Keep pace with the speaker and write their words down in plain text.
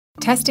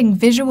Testing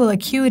visual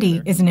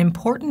acuity is an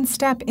important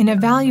step in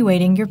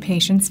evaluating your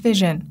patient's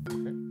vision.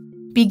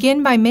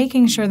 Begin by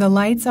making sure the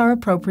lights are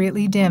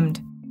appropriately dimmed.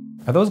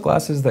 Are those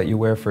glasses that you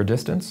wear for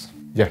distance?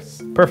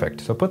 Yes.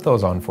 Perfect, so put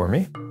those on for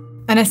me.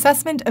 An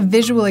assessment of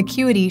visual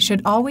acuity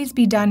should always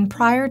be done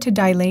prior to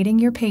dilating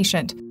your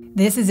patient.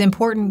 This is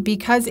important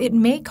because it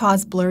may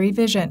cause blurry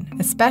vision,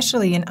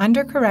 especially in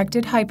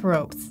undercorrected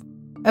hyperopes.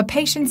 A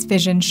patient's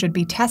vision should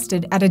be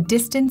tested at a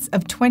distance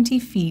of 20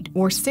 feet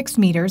or 6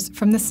 meters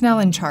from the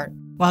Snellen chart.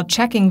 While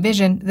checking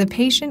vision, the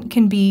patient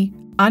can be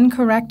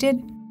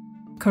uncorrected,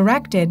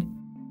 corrected,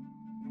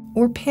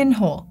 or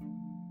pinhole.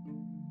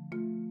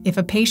 If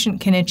a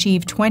patient can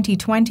achieve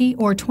 20/20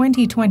 or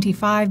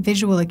 20/25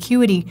 visual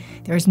acuity,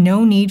 there is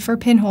no need for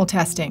pinhole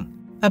testing.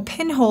 A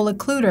pinhole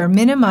occluder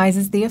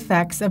minimizes the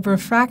effects of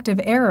refractive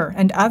error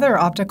and other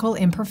optical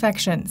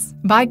imperfections.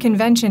 By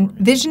convention,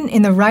 vision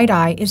in the right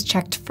eye is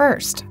checked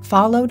first,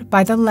 followed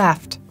by the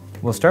left.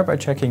 We'll start by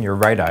checking your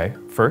right eye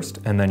first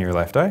and then your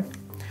left eye.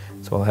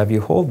 So I'll have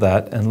you hold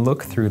that and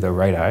look through the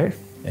right eye.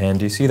 And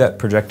do you see that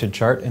projected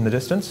chart in the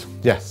distance?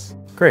 Yes.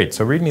 Great,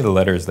 so read me the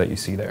letters that you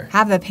see there.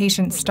 Have the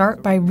patient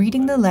start by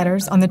reading the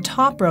letters on the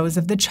top rows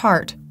of the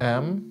chart.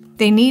 M.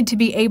 They need to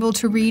be able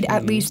to read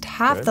at least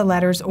half the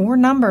letters or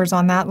numbers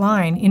on that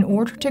line in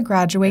order to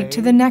graduate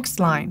to the next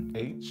line.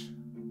 H.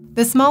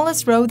 The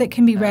smallest row that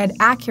can be read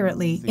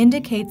accurately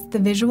indicates the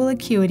visual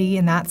acuity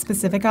in that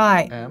specific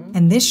eye,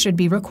 and this should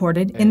be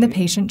recorded in the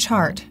patient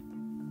chart.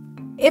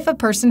 If a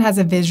person has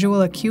a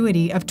visual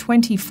acuity of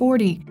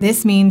 20/40,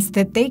 this means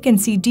that they can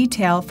see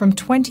detail from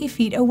 20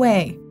 feet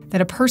away,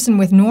 that a person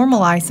with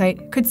normal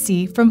eyesight could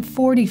see from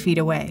 40 feet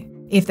away.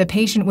 If the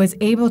patient was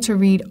able to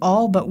read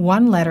all but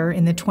one letter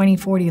in the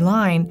 20/40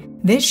 line,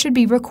 this should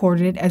be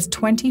recorded as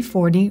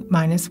 20/40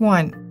 -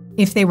 1.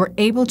 If they were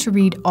able to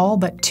read all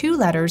but two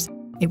letters,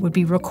 it would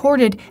be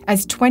recorded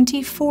as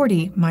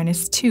 20/40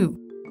 - 2.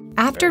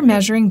 After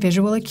measuring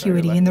visual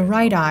acuity in the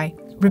right eye,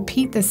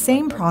 repeat the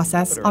same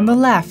process on the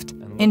left.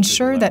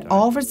 Ensure that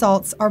all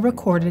results are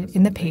recorded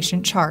in the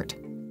patient chart.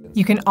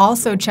 You can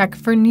also check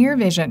for near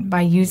vision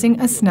by using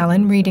a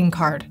Snellen reading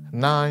card.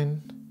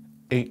 9,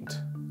 8,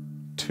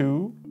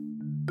 2.